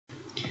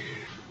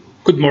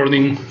Good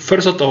morning.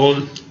 First of all,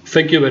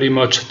 thank you very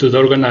much to the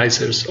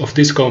organizers of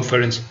this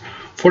conference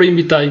for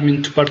inviting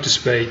me to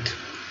participate.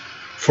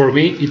 For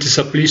me, it is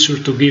a pleasure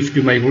to give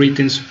you my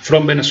greetings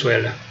from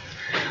Venezuela.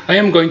 I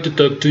am going to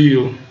talk to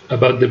you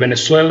about the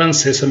Venezuelan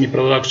sesame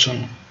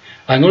production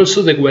and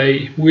also the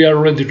way we are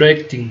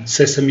redirecting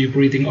sesame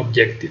breeding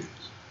objectives.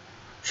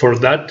 For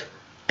that,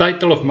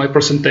 title of my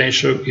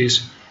presentation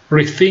is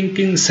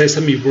Rethinking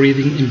Sesame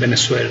Breeding in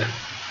Venezuela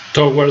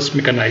Towards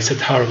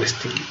Mechanized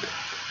Harvesting.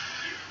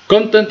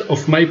 Content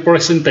of my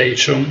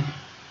presentation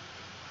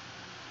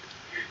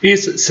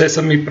is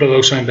sesame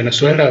production in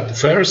Venezuela at the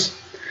first,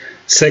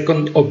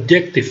 second,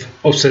 objective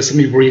of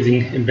sesame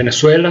breeding in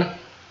Venezuela,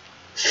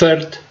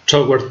 third,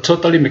 toward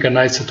totally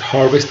mechanized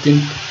harvesting,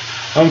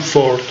 and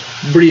fourth,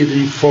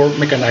 breeding for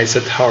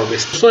mechanized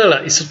harvest.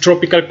 Venezuela is a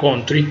tropical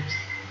country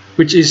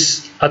which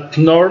is at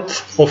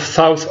north of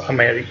South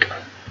America.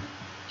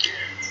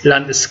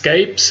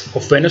 Landscapes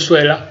of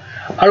Venezuela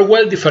are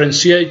well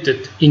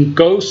differentiated in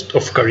coast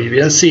of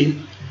Caribbean Sea,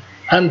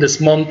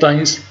 Andes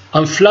mountains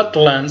and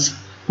flatlands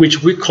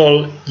which we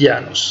call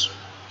llanos.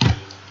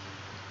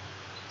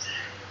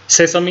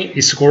 Sesame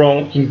is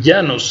grown in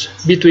llanos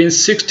between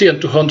 60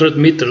 and 200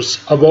 meters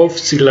above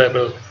sea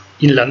level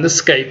in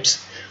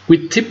landscapes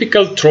with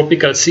typical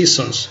tropical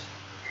seasons.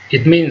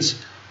 It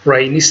means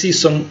rainy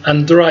season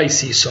and dry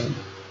season.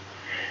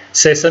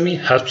 Sesame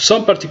has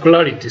some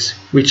particularities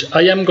which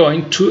I am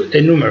going to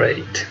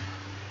enumerate.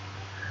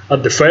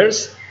 At the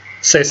first,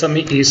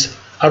 sesame is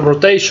a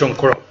rotation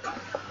crop.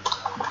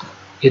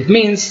 It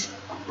means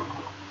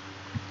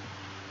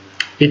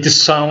it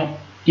is sown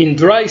in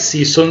dry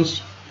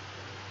seasons.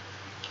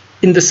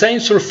 In the same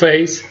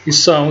surface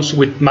is sown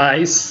with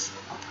maize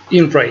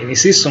in rainy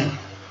season.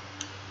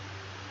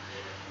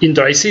 In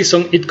dry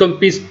season, it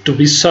competes to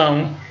be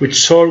sown with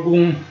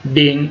sorghum,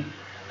 bean,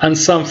 and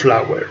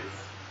sunflower.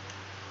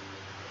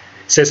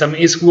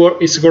 Sesame is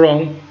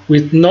grown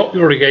with no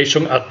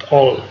irrigation at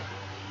all.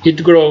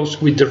 It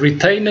grows with the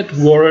retained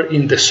water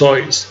in the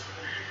soils.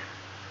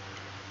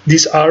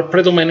 These are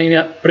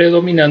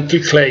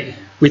predominantly clay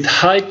with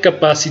high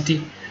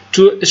capacity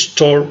to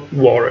store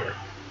water.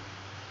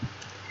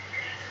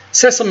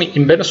 Sesame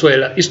in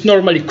Venezuela is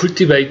normally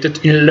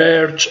cultivated in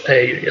large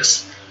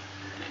areas.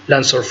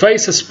 Land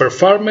surfaces per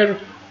farmer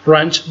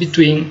range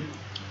between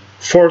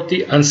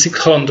 40 and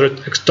 600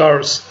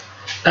 hectares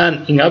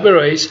and in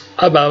average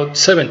about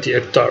 70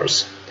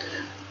 hectares.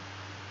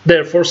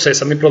 Therefore,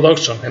 sesame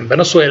production in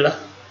Venezuela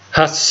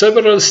has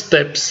several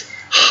steps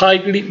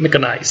highly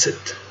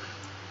mechanized.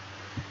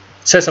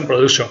 Sesame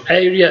production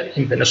area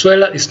in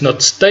Venezuela is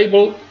not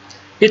stable.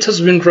 It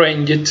has been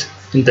ranged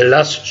in the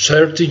last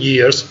 30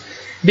 years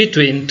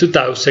between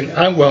 2,000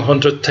 and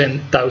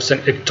 110,000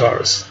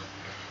 hectares.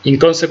 In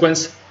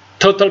consequence,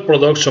 total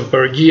production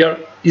per year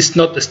is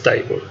not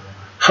stable.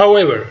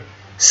 However,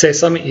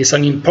 sesame is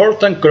an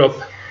important crop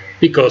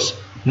because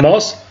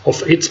most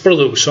of its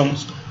production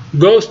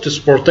goes to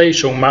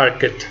exportation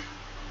market,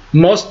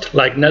 most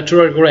like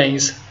natural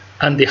grains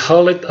and the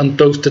hulled and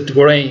toasted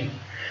grain,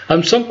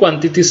 and some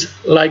quantities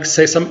like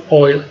sesame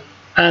oil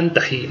and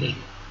tahini.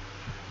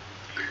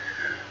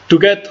 To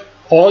get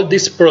all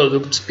these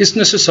products, it's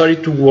necessary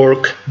to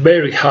work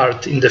very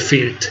hard in the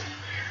field.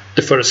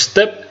 The first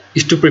step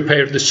is to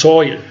prepare the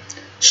soil.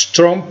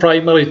 Strong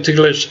primary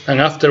tillage and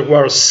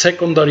afterwards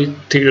secondary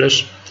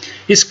tillage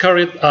is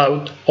carried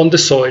out on the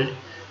soil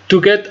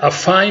to get a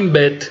fine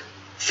bed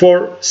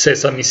for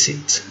sesame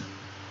seeds.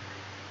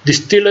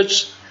 This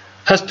tillage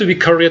has to be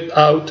carried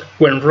out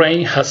when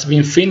rain has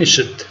been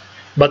finished,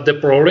 but the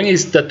problem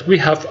is that we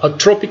have a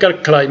tropical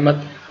climate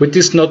which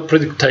is not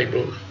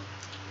predictable.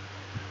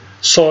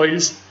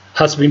 Soils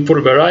has been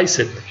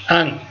pulverized,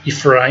 and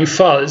if rain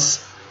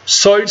falls,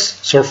 soil's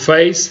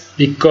surface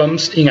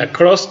becomes in a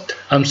crust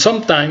and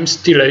sometimes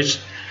tillage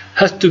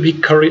has to be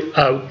carried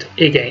out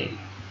again.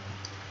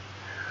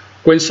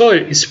 When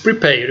soil is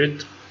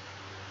prepared,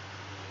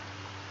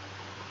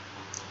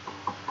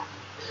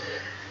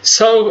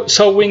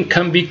 sowing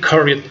can be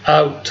carried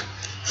out.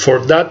 For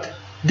that,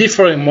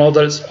 different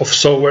models of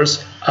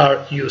sowers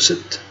are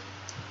used.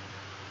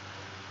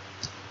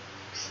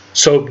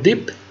 Sow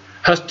dip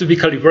has to be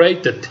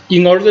calibrated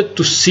in order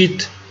to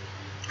seed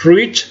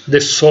reach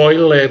the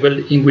soil level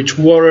in which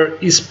water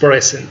is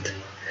present,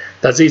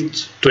 that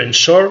is, to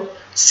ensure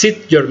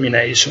seed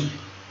germination.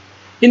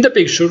 In the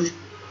picture,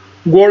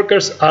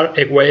 workers are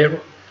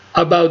aware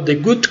about the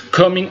good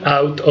coming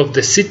out of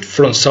the seed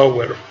from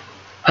sower,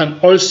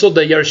 and also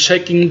they are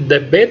checking the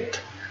bed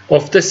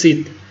of the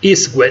seed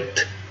is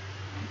wet.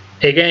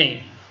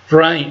 Again,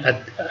 rain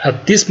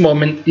at this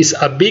moment is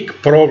a big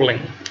problem.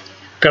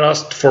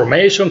 Crust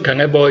formation can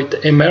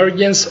avoid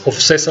emergence of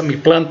sesame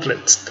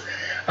plantlets,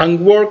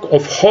 and work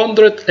of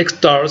 100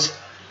 hectares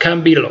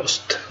can be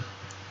lost.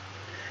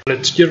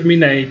 Let's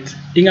germinate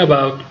in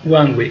about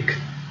 1 week,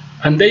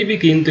 and they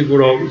begin to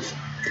grow,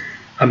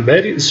 and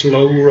very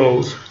slow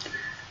growth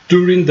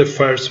during the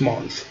first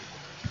month.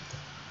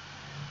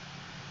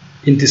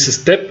 In this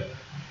step,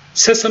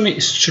 sesame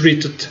is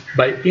treated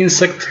by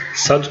insects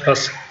such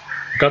as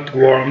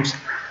cutworms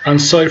and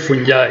soil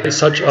fungi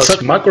such as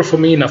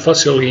Macrophyllina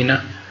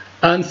fasciolina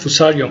and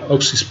Fusarium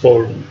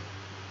oxysporum.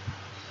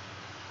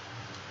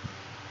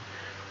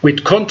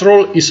 With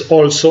control is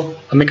also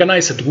a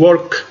mechanized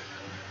work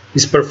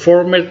is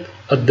performed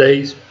at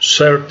day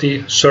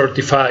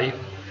 30-35,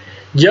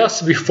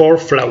 just before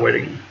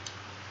flowering.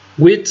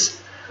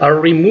 Weeds are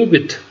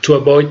removed to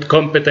avoid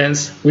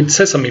competence with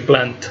sesame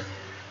plant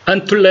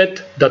and to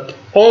let that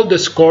all the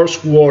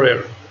scarce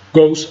water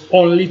goes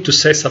only to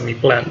sesame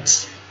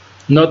plants,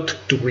 not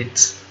to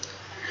weeds.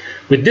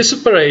 With this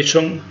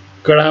operation,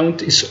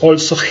 ground is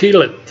also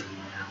healed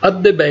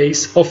at the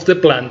base of the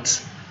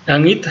plants,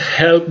 and it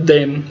helps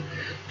them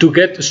to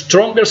get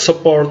stronger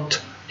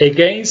support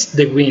against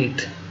the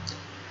wind.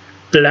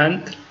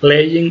 Plant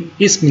laying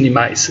is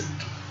minimized.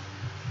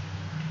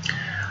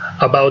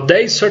 About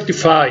day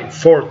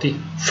 35-40,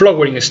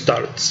 flowering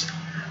starts,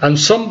 and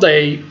some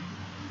days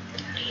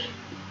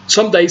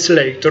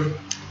later,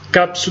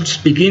 capsules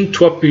begin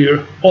to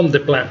appear on the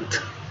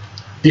plant.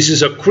 This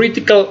is a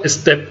critical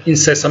step in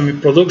sesame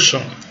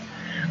production.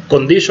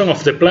 Conditions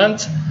of the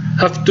plant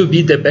have to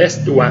be the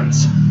best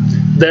ones.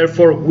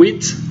 Therefore,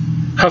 weeds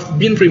have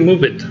been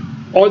removed.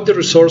 All the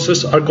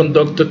resources are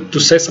conducted to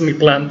sesame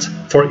plant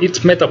for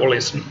its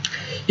metabolism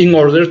in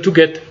order to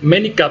get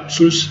many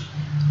capsules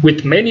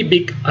with many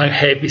big and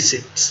heavy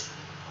seeds.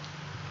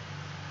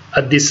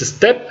 At this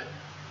step,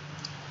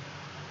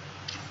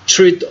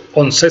 treated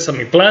on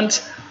sesame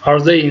plants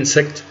are the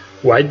insect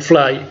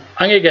whitefly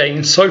and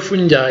again soil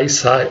fungi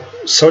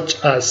such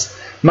as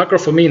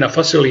Macrophyllina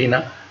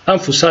fasciolina and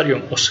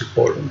Fusarium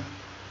oxysporum.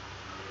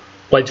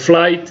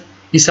 Whitefly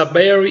is a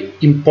very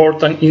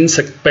important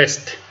insect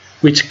pest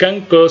which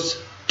can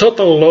cause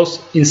total loss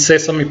in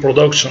sesame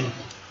production.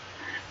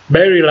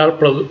 Very large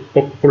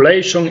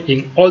population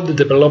in all the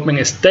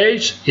development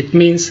stage, it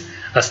means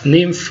as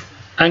nymph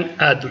and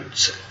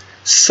adults,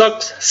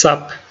 sucks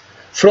sap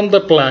from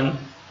the plant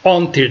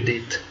until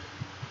dead.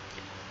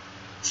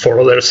 For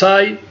other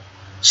side,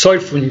 soil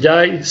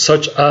fungi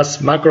such as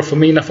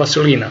Macrophyllina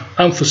fasciolina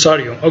and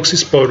Fusarium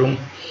oxysporum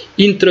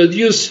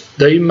introduce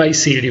their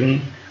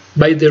mycelium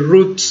by the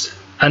roots,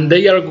 and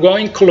they are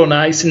going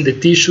colonizing the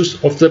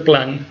tissues of the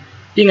plant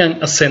in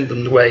an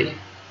ascendant way.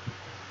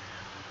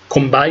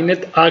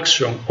 Combined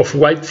action of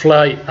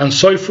whitefly and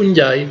soil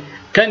fungi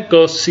can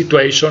cause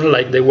situations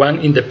like the one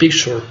in the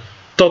picture,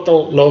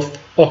 total loss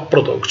of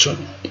production.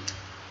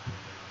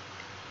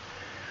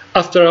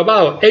 After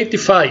about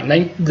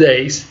 85-90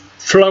 days,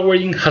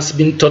 flowering has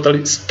been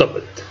totally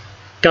stopped.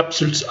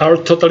 Capsules are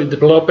totally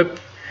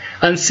developed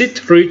and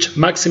seeds reach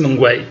maximum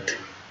weight.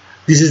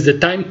 This is the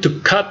time to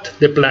cut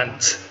the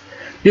plants.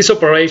 This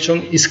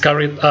operation is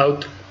carried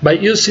out by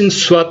using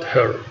swat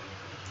hair,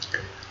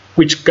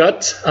 which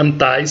cuts and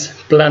ties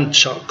plant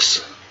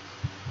shocks,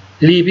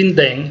 leaving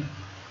them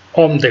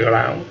on the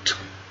ground.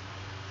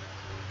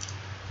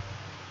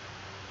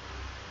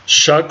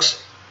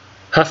 Shocks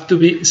have to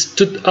be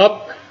stood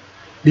up.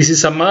 This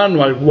is a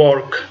manual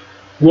work.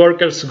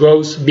 Workers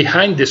go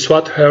behind the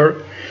swat hair,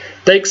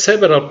 take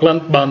several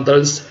plant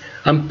bundles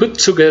and put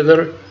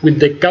together with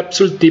the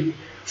capsule tip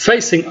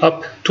facing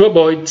up to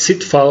avoid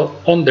seed fall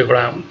on the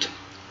ground.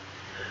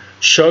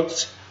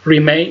 Shocks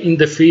remain in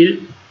the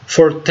field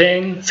for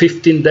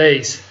 10-15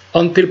 days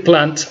until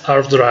plants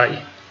are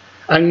dry.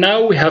 And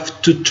now we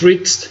have to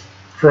treat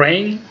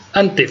rain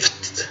and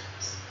theft.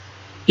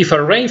 If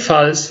a rain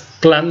falls,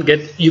 plants get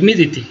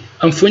humidity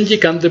and fungi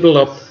can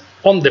develop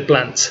on the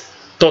plants.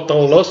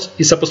 Total loss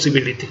is a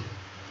possibility.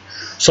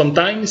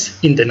 Sometimes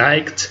in the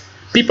night,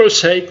 people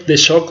shake the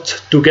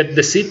shocks to get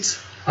the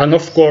seeds, and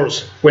of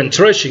course, when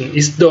threshing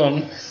is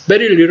done,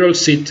 very little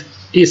seed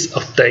is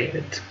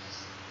obtained.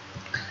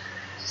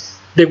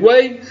 The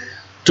way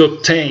to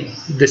obtain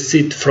the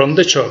seed from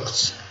the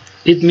shocks,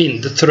 it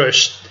means the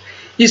thresh,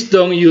 is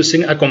done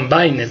using a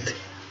combined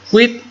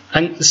with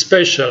a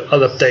special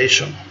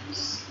adaptation.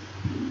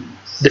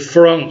 The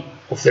front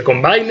of the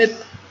combined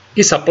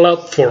is a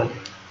platform,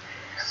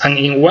 and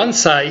in one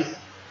side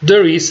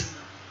there is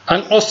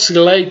an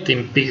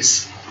oscillating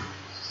piece,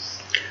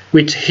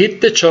 which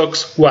hits the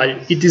shocks while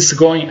it is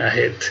going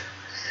ahead.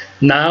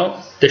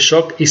 Now the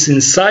shock is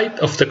inside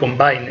of the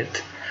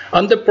combined,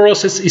 and the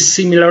process is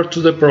similar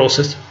to the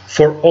process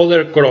for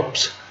other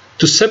crops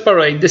to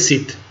separate the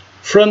seed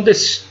from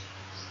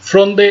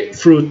the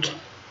fruit,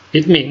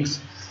 it means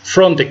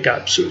from the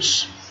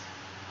capsules.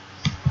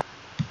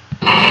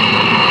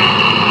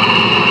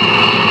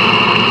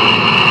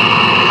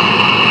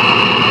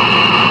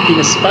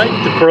 In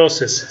spite the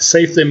process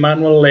saves the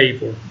manual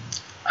labor,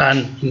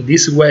 and in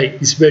this way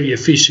is very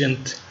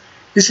efficient,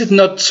 this is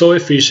not so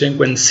efficient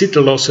when seed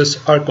losses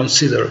are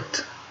considered.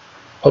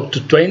 Up to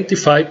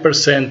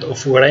 25%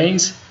 of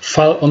grains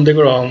fall on the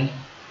ground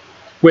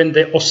when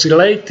the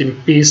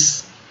oscillating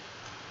piece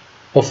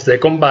of the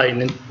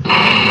combined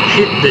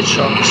hit the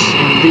shocks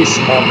in this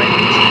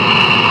moment.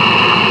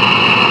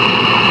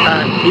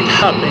 And it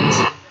happens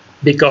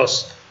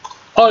because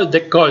all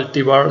the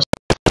cultivars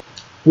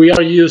we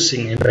are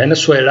using in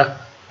Venezuela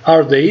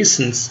are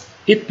dehiscents.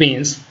 It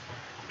means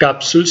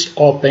capsules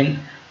open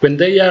When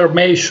they are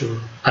measured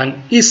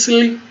and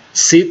easily,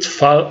 seeds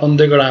fall on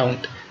the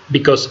ground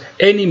because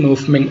any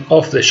movement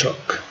of the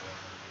shock.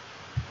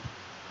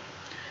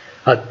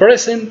 At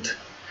present,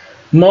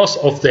 most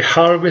of the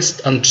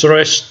harvest and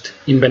threshed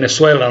in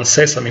Venezuelan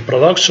sesame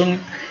production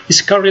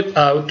is carried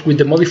out with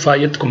the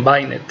modified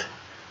combined,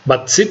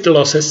 but seed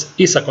losses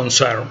is a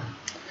concern.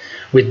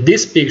 With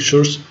these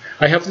pictures,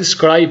 I have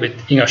described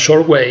in a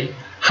short way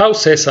how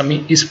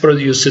sesame is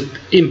produced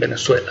in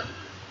Venezuela.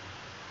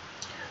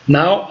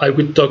 Now I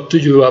will talk to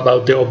you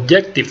about the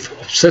objective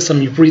of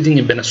sesame breeding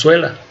in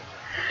Venezuela.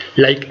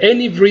 Like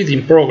any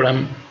breeding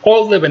program,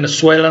 all the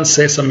Venezuelan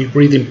sesame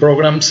breeding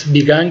programs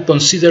began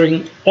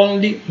considering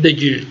only the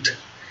yield.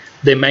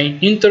 The main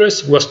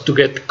interest was to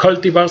get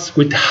cultivars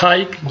with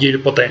high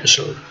yield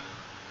potential.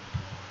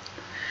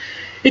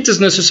 It is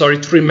necessary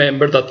to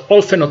remember that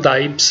all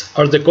phenotypes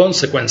are the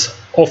consequence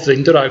of the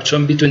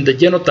interaction between the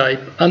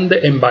genotype and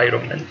the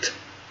environment.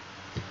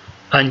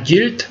 And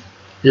yield,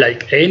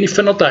 like any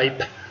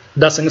phenotype,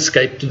 doesn't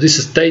escape to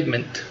this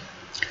statement.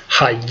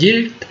 High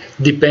yield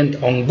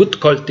depends on good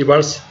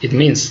cultivars, it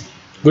means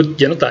good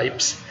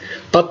genotypes,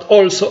 but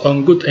also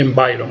on good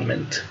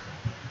environment.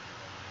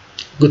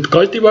 Good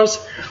cultivars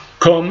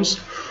comes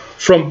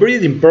from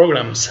breeding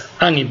programs,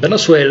 and in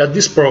Venezuela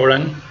this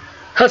program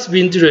has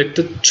been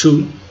directed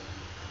to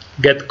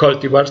get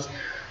cultivars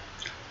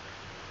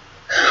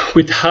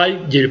with high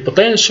yield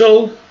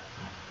potential,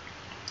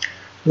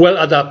 well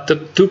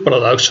adapted to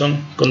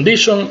production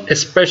conditions,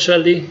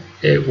 especially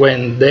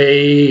when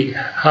they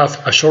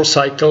have a short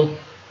cycle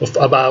of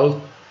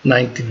about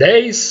 90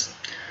 days,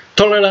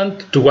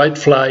 tolerant to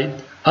whitefly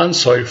and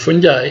soil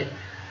fungi,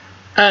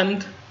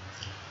 and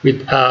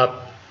with a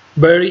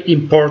very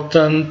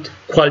important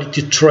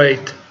quality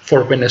trait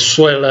for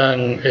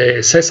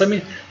Venezuelan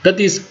sesame, that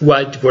is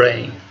white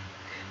grain.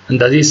 And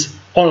that is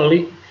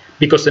only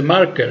because the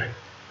market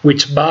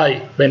which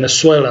buy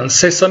Venezuelan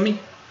sesame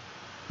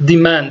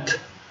demand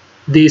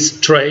this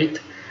trait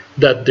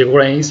that the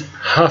grains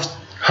have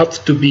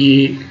to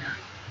be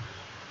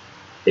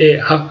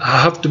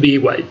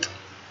white.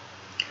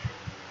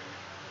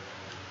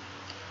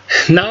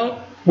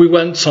 Now we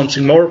want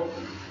something more.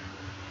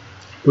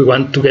 We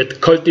want to get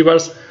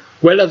cultivars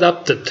well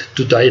adapted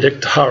to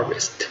direct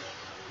harvest.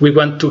 We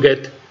want to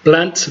get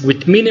plants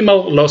with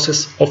minimal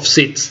losses of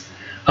seeds,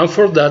 and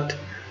for that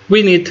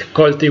we need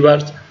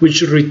cultivars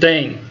which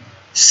retain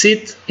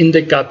seeds in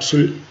the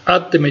capsule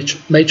at the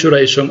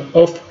maturation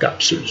of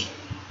capsules.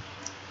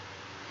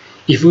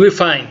 If we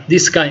find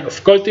this kind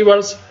of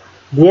cultivars,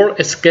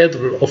 work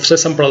schedule of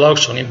sesame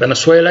production in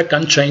Venezuela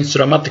can change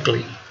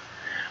dramatically.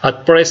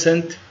 At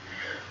present,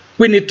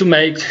 we need to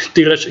make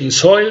tillage in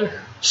soil,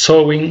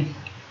 sowing,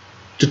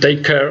 to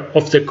take care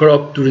of the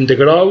crop during the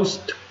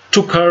growth,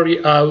 to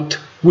carry out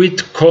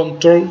weed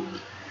control,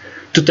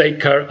 to take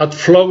care at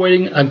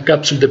flowering and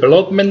capsule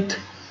development,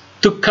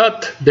 to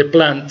cut the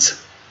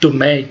plants, to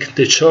make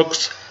the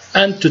shocks,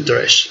 and to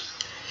thresh.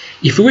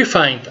 If we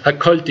find a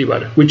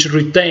cultivar which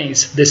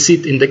retains the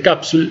seed in the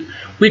capsule,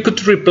 we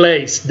could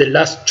replace the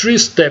last 3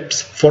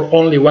 steps for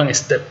only 1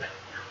 step.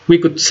 We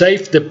could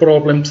save the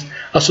problems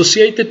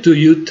associated to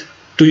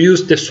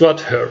use the swat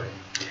hair.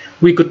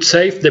 We could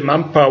save the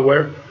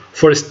manpower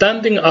for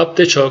standing up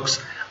the shocks,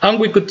 and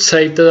we could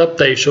save the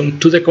adaptation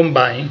to the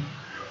combine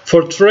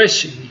for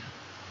threshing.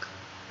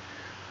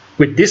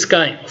 With this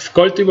kind of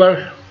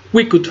cultivar,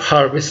 we could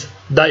harvest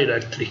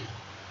directly.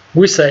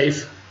 We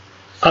save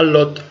a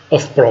lot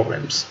of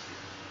problems.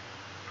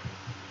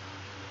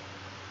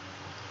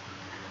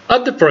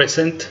 At the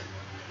present,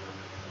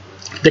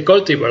 the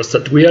cultivars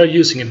that we are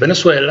using in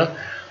Venezuela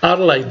are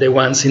like the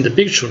ones in the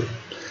picture.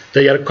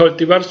 They are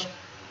cultivars.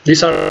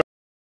 These are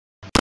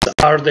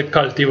the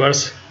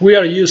cultivars we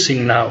are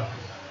using now.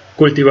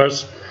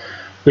 Cultivars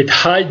with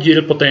high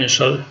yield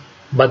potential,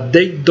 but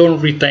they don't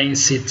retain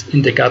seeds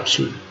in the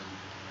capsule.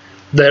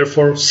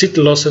 Therefore, seed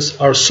losses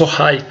are so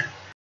high,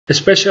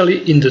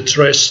 especially in the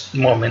thresh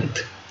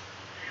moment.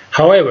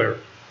 However,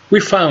 we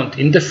found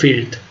in the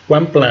field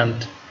one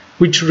plant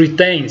which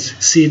retains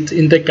seed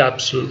in the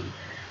capsule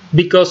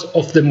because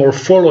of the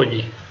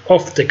morphology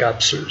of the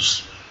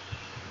capsules.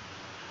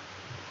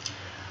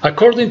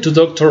 According to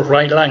Dr.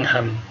 Ray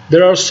Langham,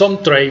 there are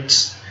some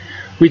traits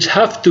which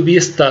have to be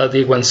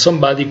studied when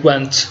somebody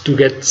wants to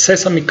get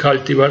sesame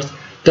cultivars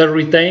that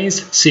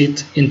retains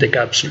seed in the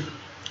capsule.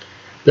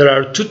 There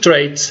are 2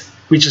 traits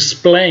which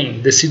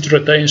explain the seed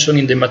retention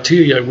in the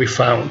material we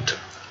found.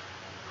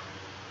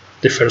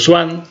 The first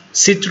one,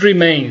 seed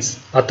remains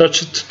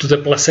attached to the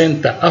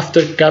placenta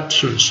after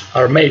capsules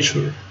are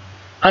measured,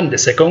 and the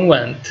second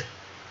one,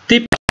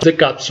 tip of the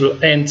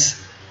capsule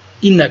ends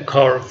in a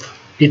curve.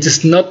 It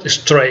is not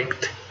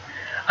straight,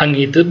 and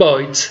it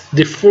avoids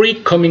the free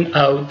coming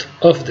out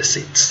of the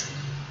seeds.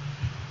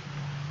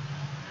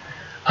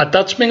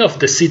 Attachment of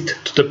the seed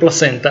to the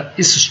placenta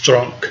is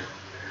strong.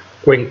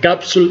 When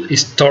capsule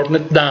is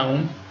turned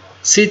down,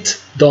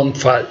 seeds don't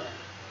fall.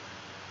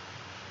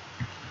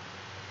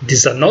 This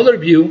is another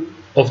view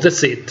of the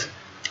seed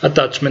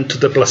attachment to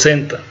the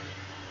placenta.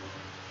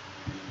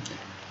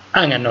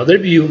 And another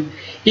view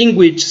in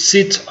which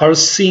seeds are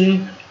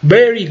seen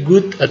very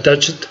good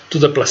attached to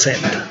the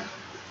placenta.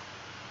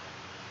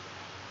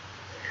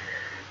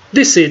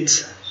 These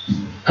seeds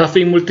have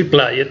been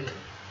multiplied,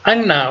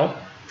 and now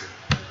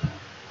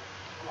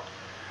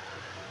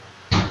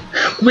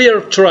we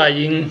are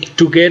trying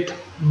to get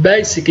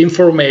basic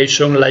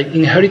information like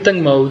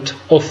inheritance mode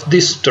of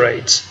these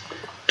traits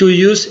to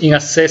use in a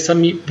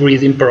Sesame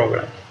breeding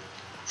program.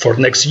 For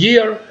next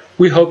year,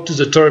 we hope to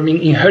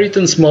determine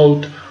inheritance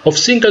mode of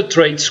single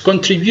traits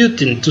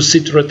contributing to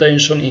seed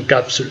retention in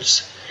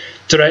capsules.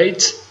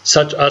 Traits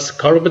such as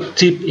curved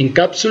tip in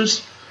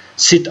capsules,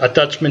 seed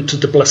attachment to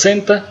the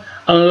placenta,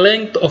 and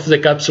length of the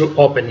capsule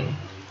opening.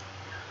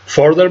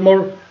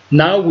 Furthermore,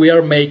 now we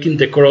are making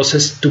the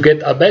crosses to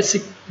get a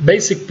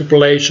basic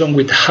population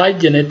with high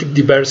genetic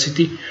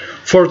diversity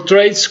for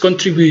traits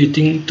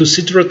contributing to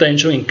seed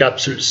retention in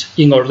capsules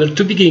in order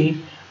to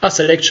begin a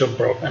selection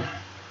program.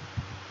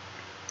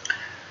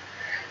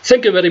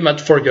 Thank you very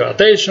much for your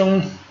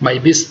attention, my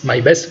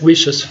best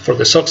wishes for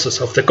the success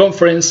of the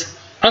conference,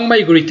 and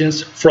my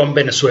greetings from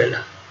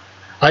Venezuela.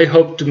 I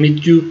hope to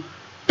meet you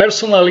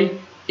personally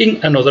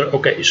in another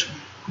occasion.